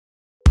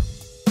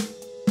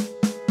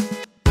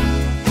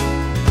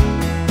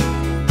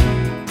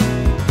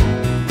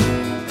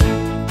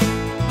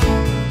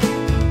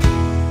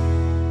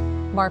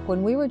Mark,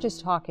 when we were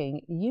just talking,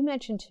 you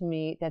mentioned to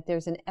me that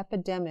there's an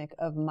epidemic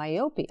of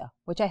myopia,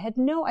 which I had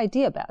no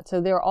idea about.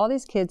 So there are all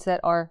these kids that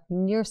are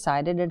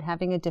nearsighted and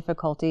having a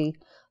difficulty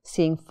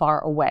seeing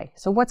far away.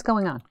 So what's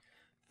going on?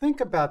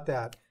 Think about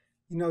that.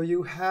 You know,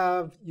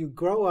 you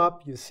grow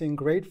up, you're seeing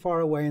great far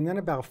away, and then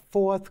about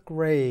fourth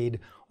grade,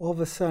 all of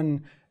a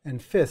sudden, in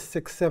fifth,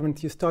 sixth,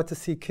 seventh, you start to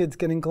see kids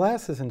getting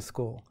glasses in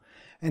school.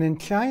 And in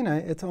China,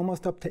 it's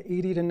almost up to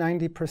 80 to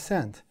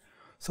 90%.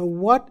 So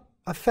what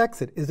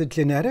affects it? Is it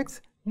genetics?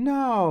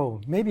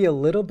 No, maybe a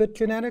little bit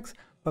genetics,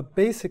 but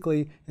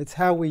basically it's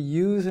how we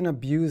use and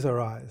abuse our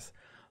eyes.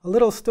 A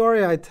little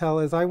story I tell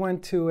is I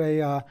went to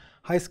a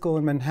high school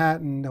in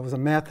Manhattan that was a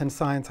math and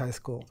science high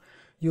school.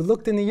 You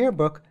looked in the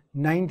yearbook,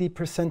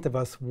 90% of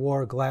us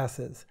wore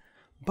glasses,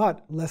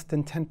 but less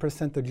than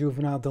 10% of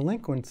juvenile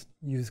delinquents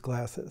use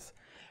glasses.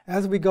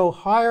 As we go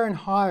higher and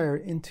higher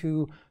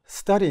into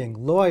studying,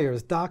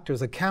 lawyers,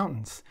 doctors,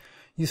 accountants,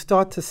 you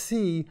start to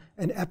see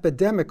an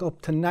epidemic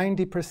up to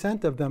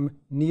 90% of them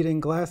needing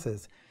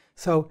glasses.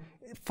 So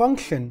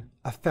function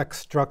affects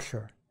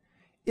structure.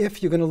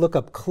 If you're going to look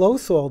up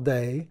close all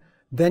day,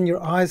 then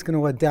your eye's going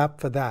to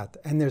adapt for that.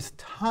 And there's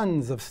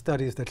tons of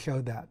studies that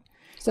show that.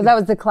 So that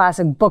was the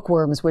classic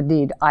bookworms would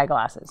need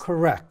eyeglasses.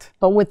 Correct.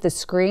 But with the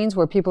screens,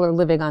 where people are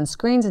living on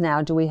screens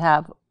now, do we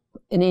have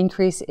an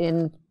increase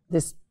in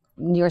this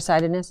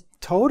nearsightedness?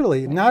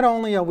 Totally. Not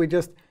only are we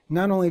just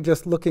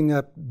looking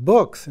at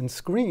books and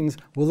screens,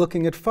 we're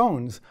looking at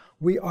phones.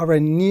 We are a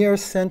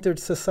near-centered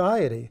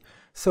society.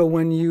 So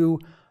when you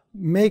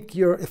make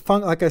your,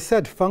 like I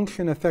said,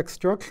 function affects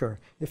structure.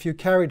 If you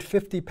carried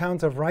 50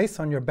 pounds of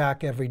rice on your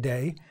back every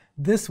day,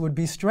 this would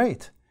be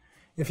straight.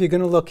 If you're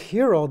going to look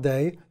here all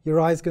day, your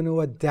eye's going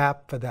to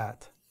adapt for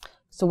that.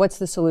 So what's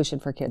the solution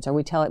for kids? Are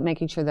we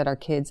making sure that our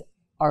kids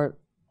are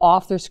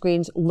off their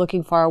screens,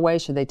 looking far away?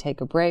 Should they take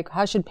a break?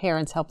 How should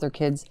parents help their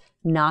kids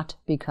not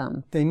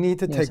become They need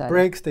to take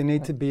breaks. They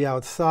need to be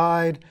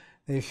outside.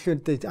 I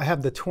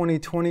have the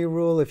 20-20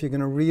 rule. If you're going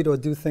to read or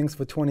do things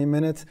for 20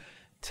 minutes,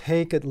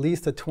 take at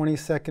least a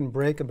 20-second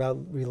break about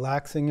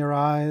relaxing your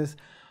eyes.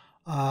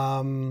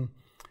 And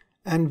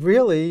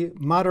really,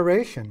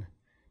 moderation.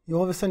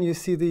 All of a sudden you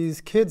see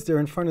these kids, they're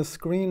in front of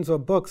screens or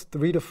books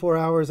 3 to 4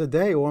 hours a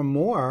day or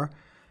more.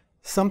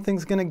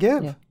 Something's going to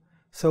give. Yeah.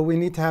 So we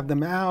need to have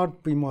them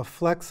out, be more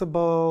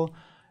flexible,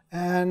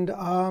 and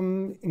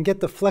get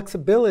the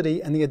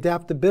flexibility and the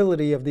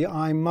adaptability of the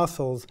eye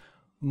muscles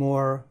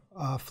more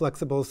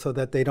flexible so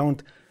that they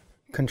don't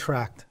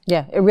contract.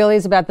 Yeah, it really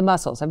is about the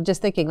muscles. I'm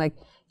just thinking,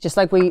 just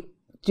like we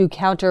do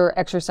counter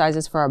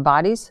exercises for our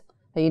bodies,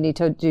 that you need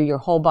to do your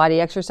whole body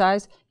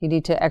exercise, you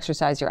need to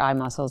exercise your eye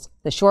muscles,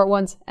 the short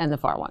ones and the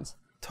far ones.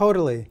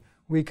 Totally.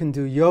 We can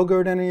do yoga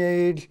at any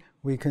age.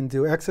 We can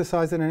do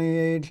exercise at any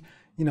age.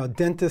 You know,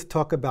 dentists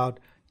talk about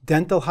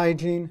dental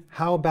hygiene.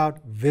 How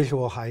about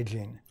visual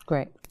hygiene?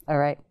 Great. All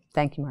right.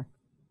 Thank you, Mark.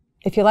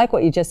 If you like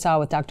what you just saw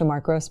with Dr.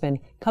 Mark Grossman,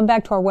 come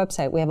back to our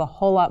website. We have a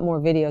whole lot more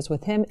videos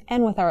with him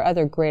and with our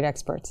other great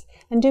experts.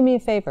 And do me a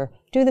favor,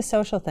 do the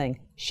social thing.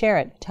 Share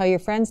it. Tell your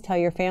friends, tell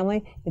your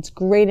family. It's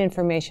great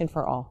information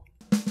for all.